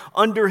iniquities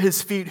under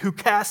his feet, who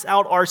casts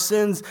out our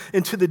sins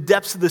into the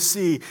depths of the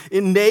sea.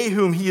 In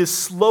Nahum, he is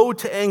slow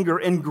to anger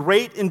and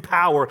great in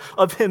power.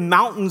 Of him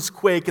mountains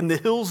quake and the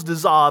hills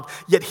dissolve,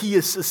 yet he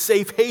is a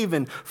safe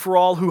haven for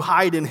all who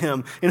hide in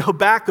him. In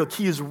Habakkuk,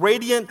 he is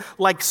radiant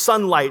like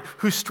sunlight,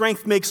 whose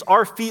strength makes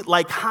our feet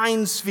like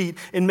hinds' feet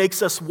and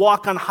makes us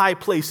walk on high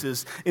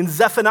places. In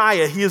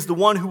Zephaniah, he is the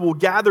one who will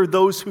gather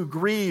those who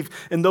grieve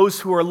and those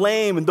who are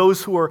lame and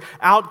those who are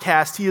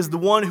outcast. He is the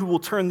one who will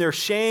turn their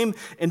shame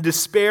and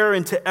despair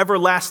into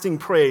everlasting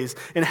praise.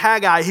 In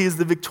Haggai, he is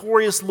the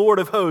victorious Lord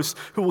of hosts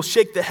who will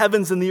shake the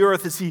heavens and the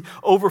earth as he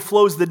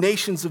overflows the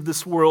nations of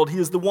this world. He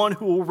is the one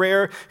who will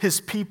wear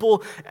his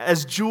people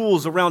as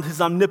jewels around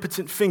his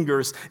omnipotent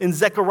fingers. In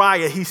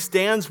Zechariah, he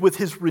stands with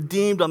his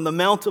redeemed on the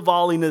Mount of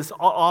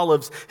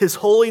Olives. His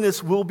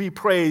holiness will be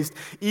praised,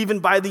 even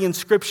by the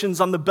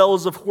inscriptions on the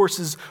bells of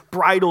horses'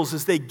 bridles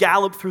as they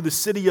gallop through the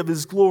city of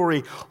his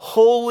glory.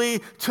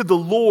 Holy to the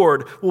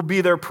Lord will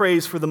be their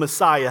praise for the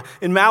Messiah.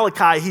 In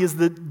Malachi, he is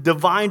the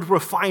divine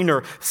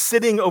refiner,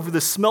 sitting over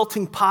the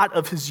smelting pot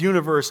of his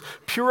universe,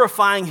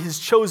 purifying his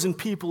chosen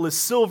people as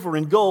silver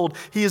and gold.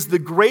 He is the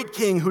great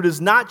king who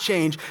does not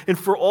change, and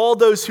for all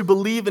those who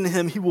believe in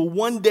him, he will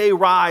one day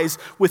rise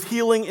with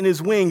healing in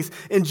his wings.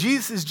 And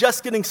Jesus is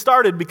just getting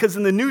started, because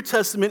in the New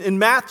Testament, in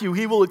Matthew,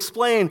 he will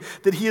explain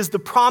that he is the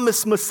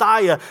promised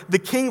Messiah, the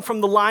king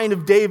from the line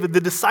of David,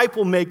 the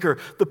disciple maker,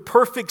 the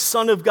perfect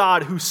Son of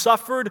God who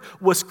suffered,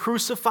 was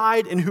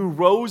crucified, and who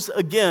rose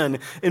again.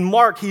 In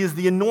Mark, he is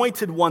the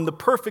anointed one, the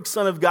perfect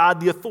Son of God,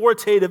 the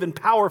authoritative and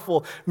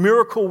powerful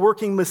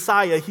miracle-working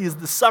Messiah. He is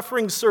the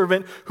suffering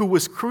servant who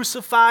was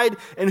crucified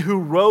and who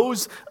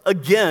rose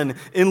again.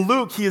 In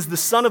Luke, he is the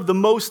Son of the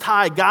Most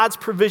High, God's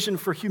provision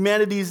for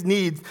humanity's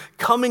needs,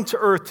 coming to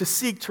earth to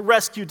seek, to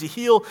rescue, to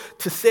heal,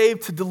 to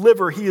save, to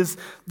deliver. He is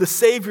the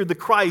Savior, the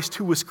Christ,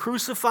 who was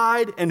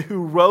crucified and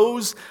who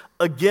rose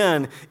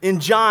again. In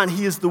John,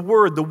 he is the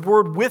Word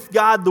with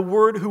God, the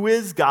Word who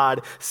is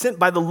God. Sent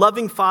by the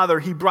loving Father,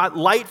 he brought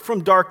light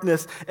from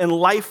darkness and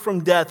life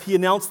from death. He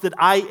announced that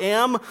I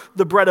am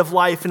the bread of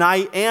life, and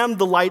I am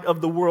the light of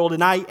the world,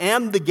 and I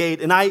am the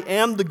gate, and I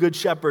am the good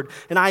shepherd,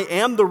 and I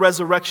am the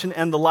resurrection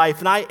and the life,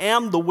 and I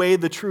am the way,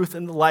 the truth,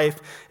 and the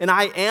life, and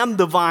I am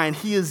the vine.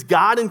 He is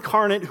God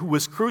incarnate who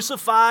was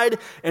crucified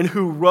and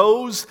who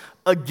rose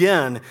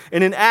again.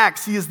 And in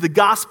Acts, he is the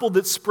gospel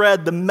that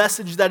spread, the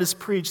message that is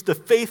preached, the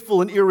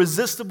faithful and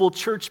irresistible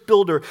church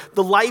builder,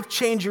 the life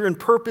changer and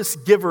purpose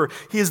giver.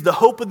 He is the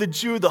hope of the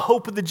Jew, the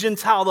hope of the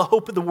Gentile, the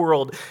hope of the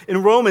world.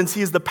 In Romans,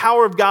 he is the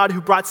power of God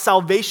who brought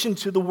salvation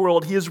to the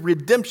world. He is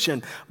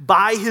redemption.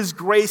 By his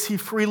grace, he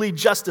freely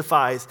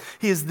justifies.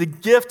 He is the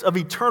gift of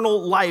eternal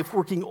life,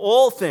 working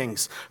all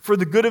things for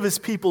the good of his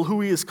people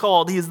who he has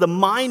called. He is the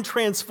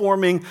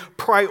mind-transforming,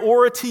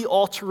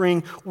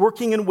 priority-altering,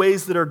 working in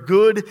ways that are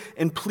good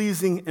and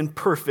pleasing and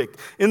perfect.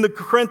 In the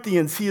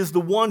Corinthians, he is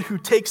the one who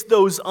takes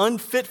those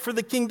unfit for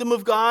the kingdom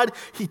of God.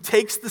 He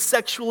takes the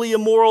sexually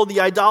immoral, the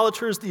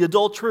idolaters, the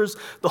adulterers,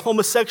 the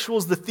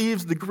homosexuals, the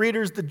thieves, the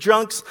greeters, the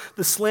drunks,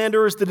 the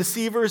slanderers, the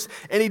deceivers,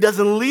 and he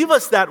doesn't leave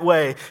us that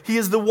way. He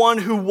is the one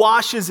who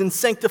washes and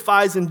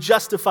sanctifies and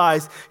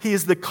justifies. He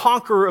is the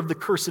conqueror of the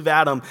curse of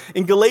Adam.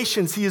 In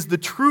Galatians, he is the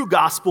true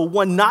gospel,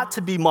 one not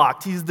to be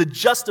mocked. He is the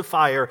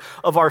justifier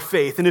of our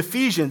faith. In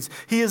Ephesians,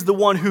 he is the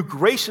one who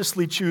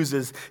graciously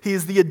chooses. He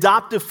is the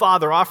adoptive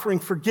father, offering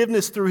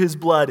forgiveness through his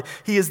blood.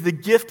 He is the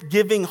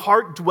gift-giving,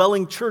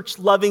 heart-dwelling,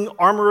 church-loving,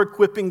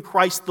 armor-equipping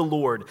Christ the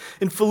Lord.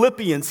 In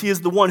Philippians, he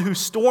is the one who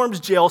storms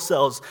jail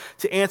cells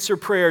to answer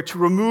prayer, to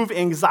remove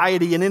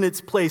anxiety, and in its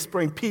place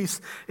bring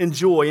peace and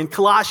joy. In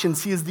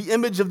Colossians, he is the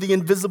image of the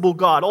invisible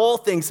God. All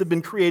things have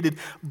been created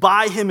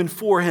by him and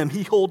for him.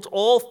 He holds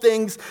all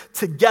things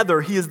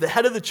together. He is the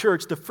head of the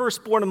church, the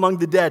firstborn among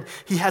the dead.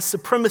 He has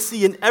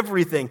supremacy in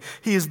everything.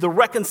 He is the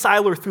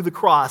reconciler through the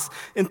cross.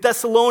 In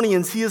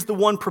Thessalonians, he is the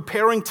one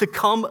preparing to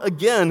come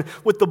again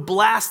with the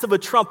blast of a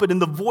trumpet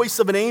and the voice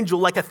of an angel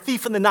like a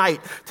thief in the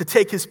night to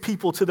take his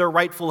people to their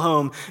rightful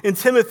home. In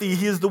Timothy,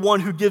 he is the one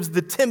who gives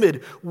the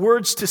timid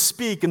words to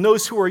speak and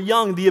those who are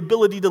young the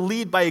ability to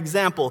lead by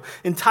example.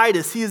 In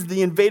Titus, he is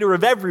the invader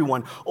of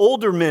everyone,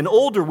 older men,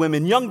 older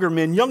women,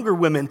 younger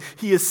women.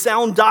 He is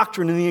sound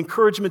doctrine and the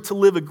encouragement to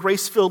live a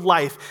grace-filled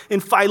life. In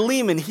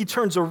Philemon, he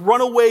turns a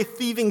runaway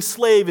thieving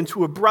slave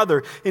into a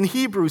brother. In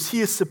Hebrews,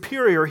 he is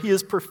superior, he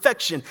is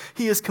perfection,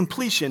 he is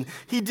completion.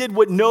 He did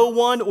what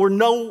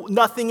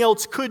nothing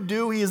else could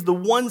do. He is the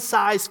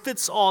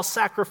one-size-fits-all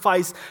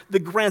sacrifice that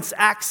grants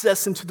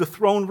access into the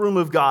throne room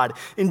of God.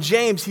 In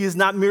James, he is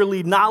not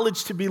merely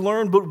knowledge to be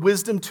learned, but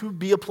wisdom to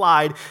be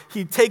applied.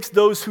 He takes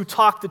those who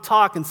talk the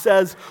talk and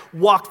says,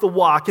 walk the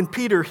walk. In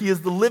Peter, he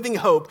is the living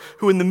hope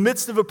who in the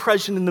midst of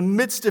oppression, in the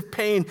midst of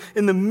pain,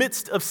 in the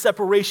midst of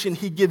separation,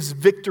 he gives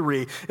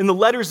victory. In the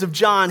letters of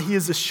John, he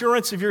is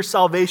assurance of your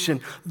salvation,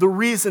 the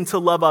reason to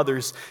love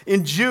others.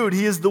 In Jude,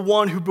 he is the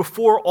one who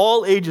before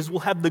all ages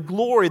will have the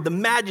glory, the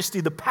majesty,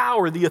 the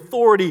power, the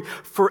authority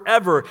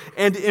forever.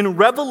 And in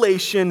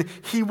Revelation,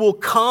 he will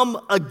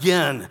come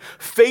again,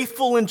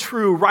 faithful and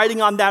true,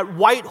 riding on that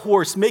white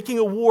horse, making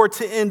a war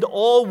to end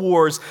all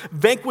wars,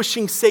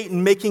 vanquishing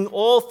Satan, making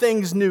all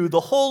things new, the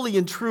holy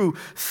and true,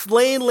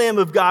 slain Lamb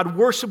of God,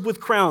 worshiped with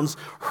crowns,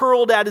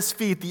 hurled at his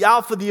feet, the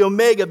Alpha, the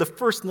Omega, the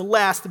first and the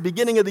last, the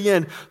beginning of the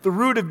end, the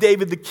root of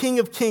David, the King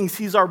of kings.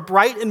 He's our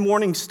bright and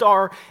morning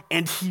star,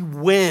 and he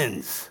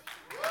wins.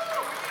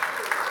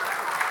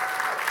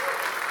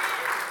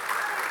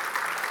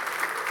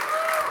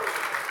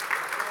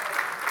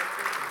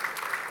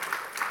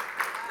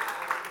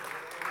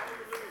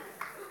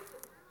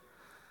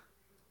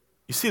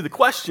 You see, the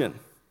question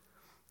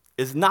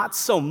is not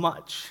so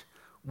much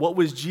what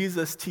was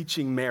Jesus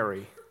teaching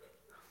Mary,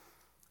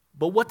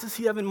 but what does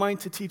he have in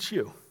mind to teach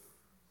you?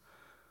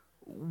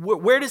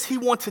 Where does he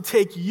want to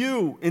take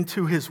you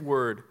into his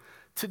word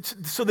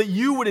so that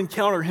you would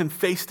encounter him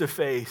face to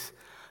face?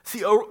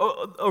 See,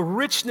 a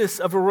richness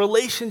of a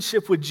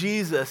relationship with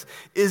Jesus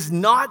is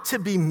not to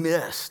be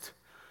missed.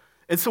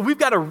 And so we've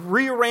got to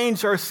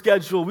rearrange our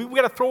schedule. We've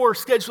got to throw our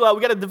schedule out.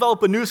 We've got to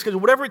develop a new schedule.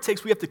 Whatever it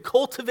takes, we have to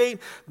cultivate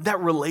that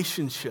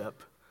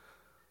relationship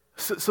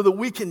so that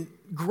we can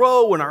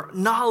grow in our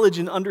knowledge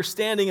and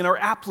understanding and our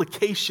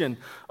application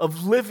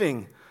of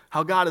living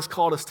how God has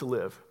called us to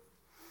live.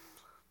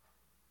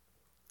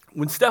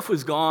 When Steph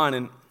was gone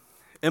and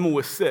Emma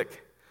was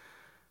sick,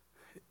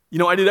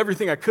 I did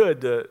everything I could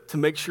to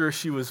make sure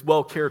she was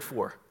well cared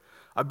for.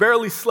 I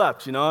barely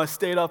slept, I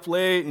stayed up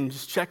late and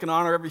just checking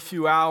on her every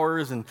few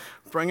hours and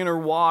bringing her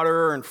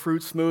water and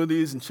fruit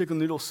smoothies and chicken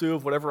noodle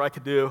soup, whatever I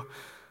could do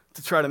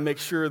to try to make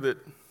sure that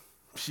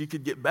she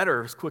could get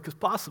better as quick as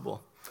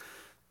possible.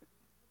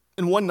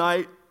 And one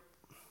night,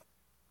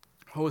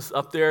 I was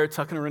up there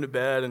tucking her into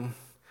bed and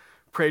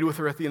prayed with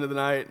her at the end of the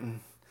night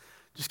and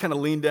just kind of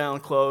leaned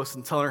down close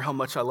and telling her how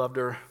much I loved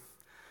her.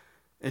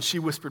 And she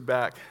whispered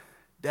back,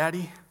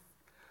 "Daddy,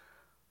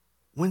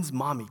 when's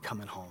Mommy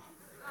coming home?"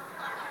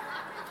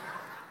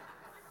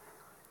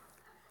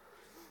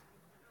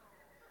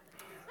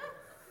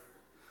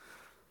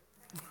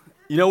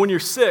 When you're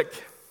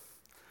sick,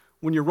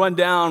 when you're run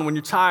down, when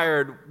you're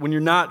tired, when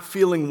you're not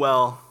feeling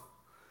well,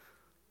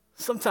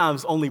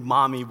 sometimes only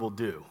Mommy will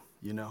do,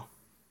 The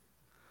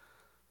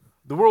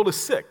world is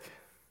sick.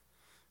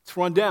 It's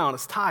run down.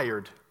 It's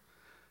tired.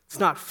 It's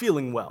not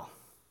feeling well.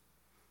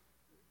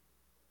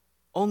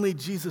 Only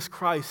Jesus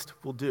Christ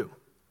will do.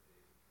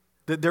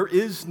 That there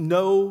is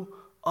no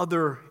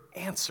other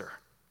answer.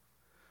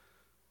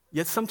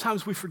 Yet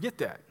sometimes we forget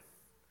that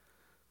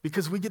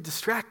because we get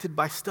distracted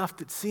by stuff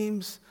that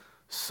seems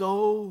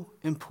so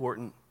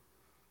important,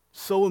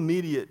 so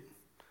immediate,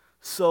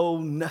 so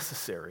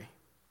necessary.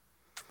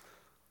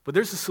 But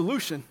there's a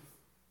solution.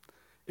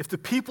 If the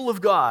people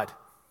of God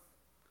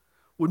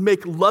would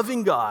make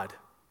loving God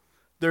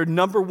their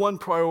number one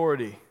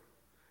priority,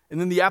 and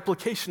then the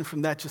application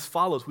from that just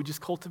follows. We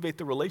just cultivate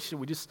the relationship.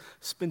 We just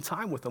spend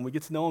time with them. We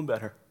get to know them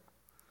better.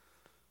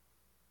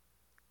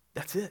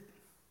 That's it.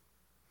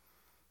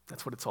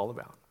 That's what it's all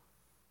about.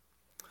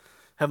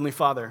 Heavenly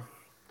Father,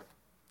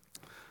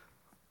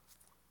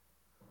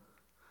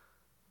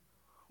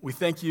 we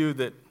thank you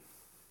that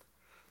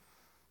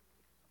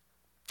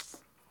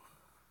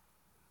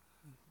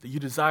you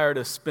desire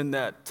to spend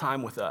that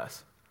time with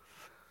us.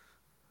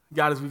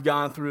 God, as we've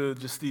gone through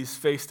just these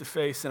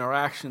face-to-face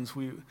interactions,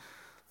 we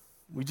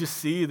just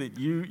see that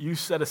you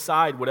set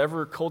aside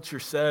whatever culture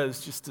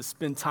says just to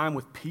spend time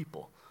with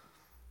people.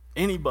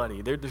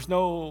 Anybody. There's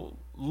no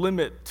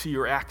limit to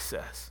your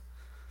access.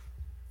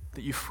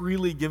 That you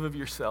freely give of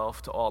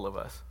yourself to all of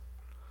us.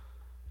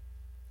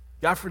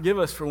 God, forgive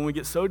us for when we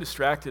get so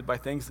distracted by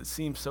things that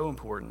seem so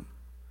important.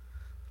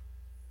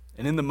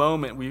 And in the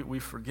moment, we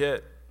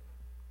forget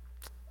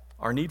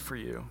our need for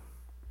you.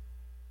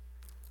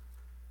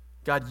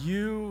 God,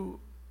 you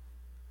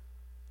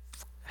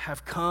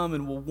have come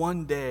and will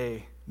one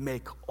day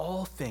make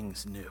all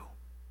things new.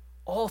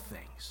 All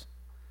things.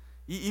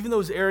 Even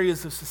those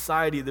areas of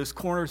society, those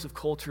corners of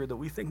culture that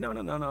we think,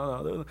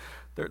 no,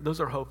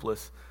 those are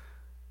hopeless.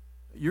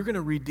 You're going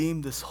to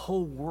redeem this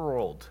whole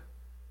world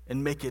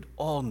and make it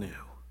all new.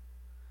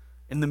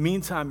 In the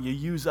meantime, you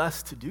use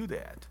us to do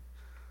that.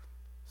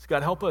 So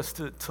God, help us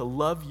to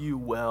love you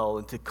well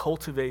and to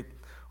cultivate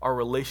our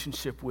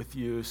relationship with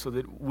you so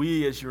that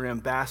we as your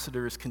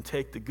ambassadors can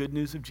take the good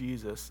news of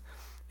Jesus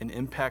and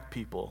impact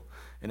people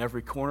in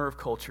every corner of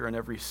culture and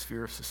every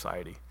sphere of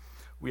society.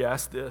 We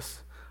ask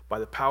this by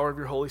the power of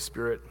your Holy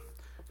Spirit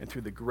and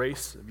through the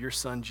grace of your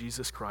Son,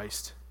 Jesus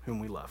Christ, whom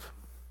we love.